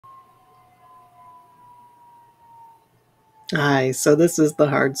Hi, so this is the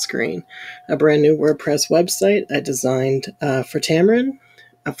hard screen, a brand new WordPress website I designed for Tamron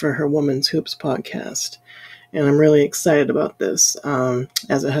for her Woman's Hoops podcast. And I'm really excited about this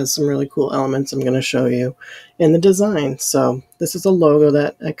as it has some really cool elements I'm going to show you in the design. So this is a logo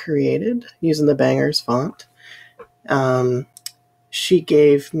that I created using the Bangers font. She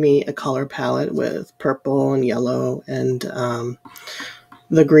gave me a color palette with purple and yellow and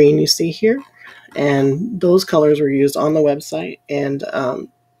the green you see here. And those colors were used on the website and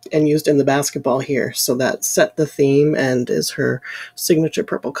used in the basketball here. So that set the theme and is her signature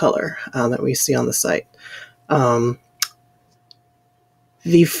purple color that we see on the site. The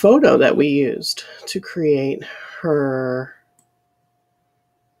photo that we used to create her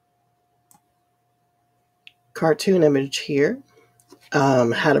cartoon image here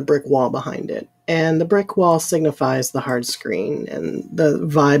had a brick wall behind it. And the brick wall signifies the hard screen and the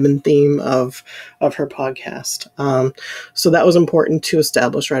vibe and theme of her podcast. So that was important to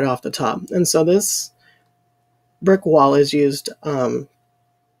establish right off the top. And so this brick wall is used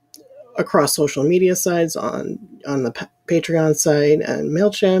across social media sites, on the Patreon site and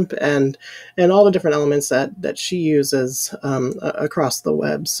MailChimp and all the different elements that she uses across the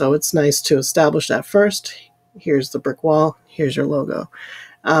web. So it's nice to establish that first. Here's the brick wall. Here's your logo.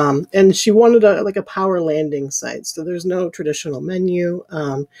 And she wanted a power landing site. So there's no traditional menu.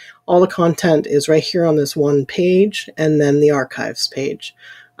 All the content is right here on this one page and then the archives page.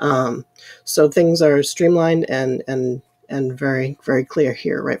 So things are streamlined and very, very clear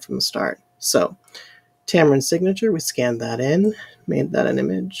here right from the start. So Tamron's signature, we scanned that in, made that an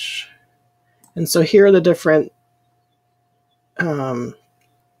image. And so here are the different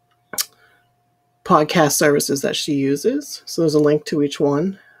podcast services that she uses. So there's a link to each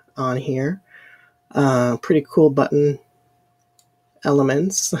one on here. Pretty cool button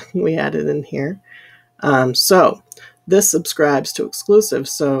elements we added in here. So this subscribes to exclusive.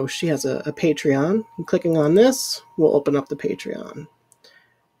 So she has a Patreon. And clicking on this will open up the Patreon.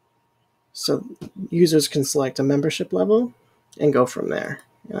 So users can select a membership level and go from there.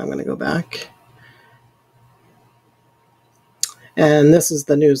 And I'm going to go back. And this is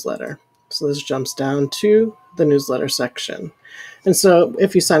the newsletter. So this jumps down to the newsletter section. And so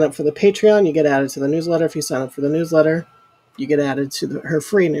if you sign up for the Patreon, you get added to the newsletter. If you sign up for the newsletter, you get added to her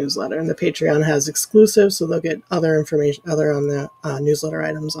free newsletter. And the Patreon has exclusives, so they'll get other information, other on the newsletter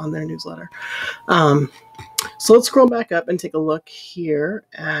items on their newsletter. So let's scroll back up and take a look here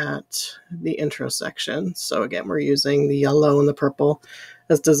at the intro section. So again, we're using the yellow and the purple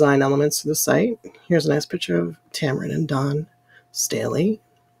as design elements for the site. Here's a nice picture of Tamron and Don Staley.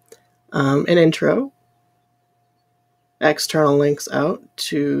 An intro, external links out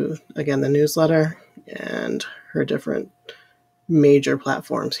to, again, the newsletter and her different major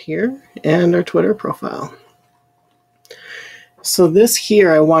platforms here, and our Twitter profile. So this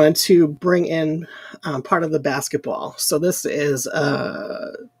here, I wanted to bring in part of the basketball. So this is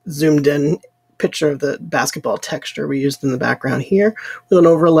a zoomed in picture of the basketball texture we used in the background here with an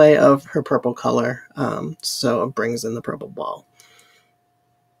overlay of her purple color. So it brings in the purple ball.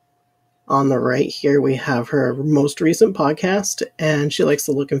 On the right here, we have her most recent podcast, and she likes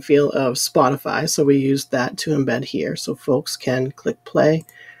the look and feel of Spotify, so we used that to embed here so folks can click play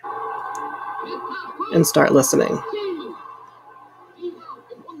and start listening.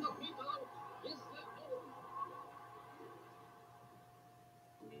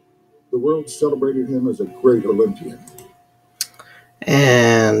 The world celebrated him as a great Olympian.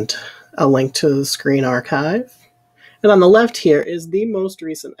 And a link to the screen archive. And on the left here is the most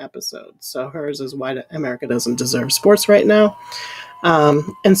recent episode. So hers is Why America Doesn't Deserve Sports Right Now.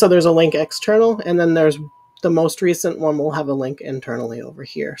 And so there's a link external, and then there's the most recent one will have a link internally over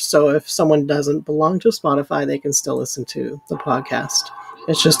here. So if someone doesn't belong to Spotify, they can still listen to the podcast.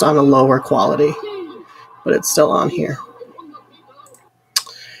 It's just on a lower quality, but it's still on here.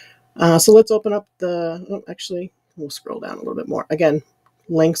 So let's open up actually, we'll scroll down a little bit more. Again,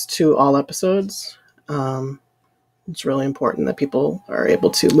 links to all episodes. It's really important that people are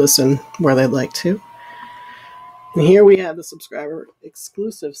able to listen where they'd like to. And here we have the subscriber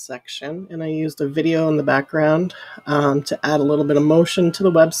exclusive section, and I used a video in the background to add a little bit of motion to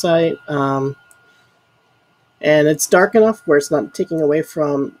the website. And it's dark enough where it's not taking away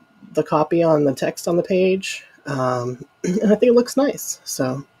from the copy on the text on the page. And I think it looks nice.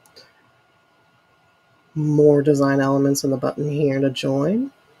 So more design elements in the button here to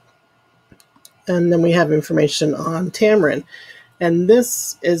join. And then we have information on Tamron. And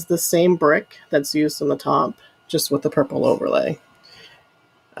this is the same brick that's used on the top, just with the purple overlay.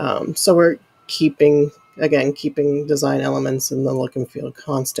 So we're keeping design elements and the look and feel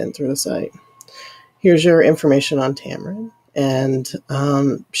constant through the site. Here's your information on Tamron. And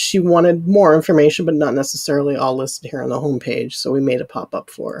she wanted more information, but not necessarily all listed here on the homepage, so we made a pop-up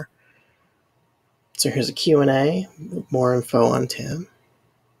for her. So here's a Q&A with more info on Tam.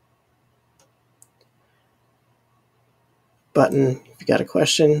 Button, if you got a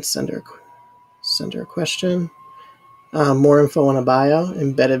question, send her a question. More info on a bio,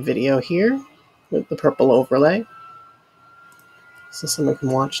 embedded video here with the purple overlay. So someone can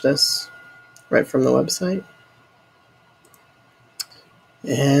watch this right from the website.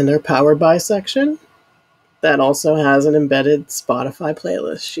 And our Powered By section, that also has an embedded Spotify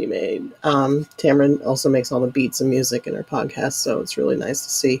playlist she made. Tamara also makes all the beats and music in her podcast, so it's really nice to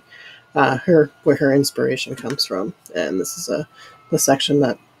see where her inspiration comes from. And this is the section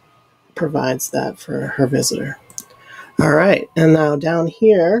that provides that for her visitor. All right, and now down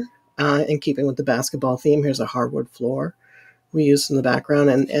here, in keeping with the basketball theme, here's a hardwood floor we used in the background,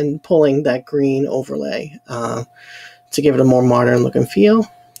 and pulling that green overlay to give it a more modern look and feel.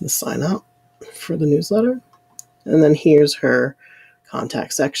 The sign up for the newsletter. And then here's her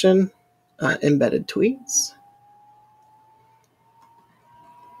contact section, embedded tweets.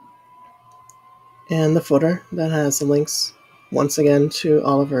 And the footer that has the links, once again, to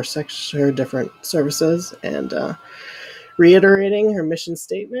all of her different services, and reiterating her mission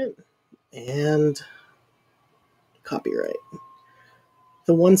statement and copyright.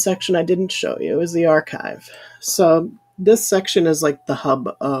 The one section I didn't show you is the archive. So this section is like the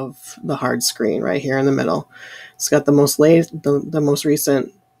hub of the hard screen right here in the middle. It's got the most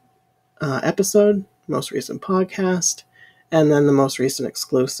recent episode, most recent podcast, and then the most recent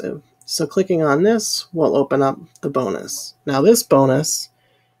exclusive. So clicking on this will open up the bonus. Now this bonus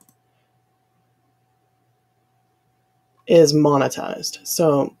is monetized.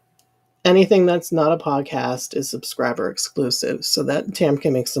 So anything that's not a podcast is subscriber exclusive, so that Tam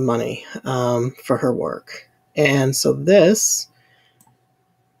can make some money for her work. And so this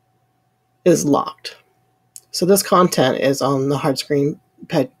is locked. So this content is on the Hard Screen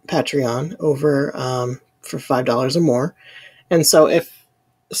Patreon over for $5 or more. And so if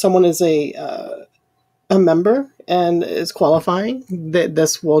someone is a member and is qualifying,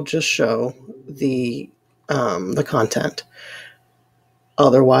 this will just show the content.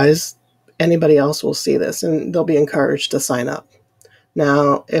 Otherwise, anybody else will see this and they'll be encouraged to sign up.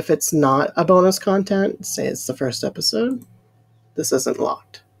 Now, if it's not a bonus content, say it's the first episode, this isn't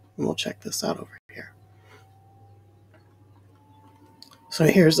locked. And we'll check this out over here. So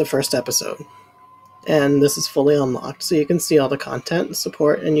here's the first episode. And this is fully unlocked, so you can see all the content and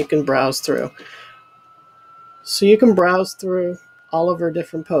support, and you can browse through. So you can browse through all of her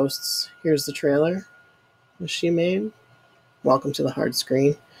different posts. Here's the trailer that she made. Welcome to the hard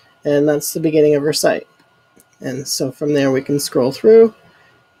screen. And that's the beginning of her site. And so from there we can scroll through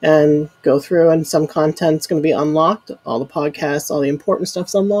and go through, and some content's going to be unlocked. All the podcasts, all the important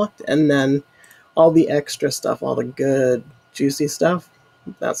stuff's unlocked, and then all the extra stuff, all the good, juicy stuff,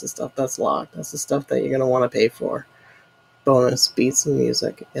 that's the stuff that's locked. That's the stuff that you're going to want to pay for. Bonus beats and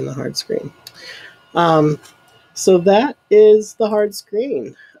music in the hard screen. So that is the hard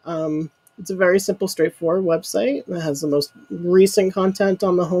screen. It's a very simple, straightforward website that has the most recent content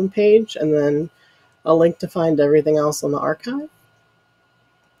on the homepage, and then a link to find everything else on the archive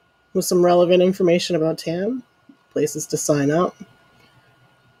with some relevant information about Tam, places to sign up,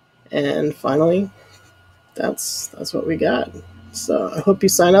 and finally, that's what we got. So I hope you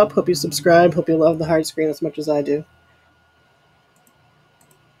sign up, hope you subscribe, hope you love the hard screen as much as I do.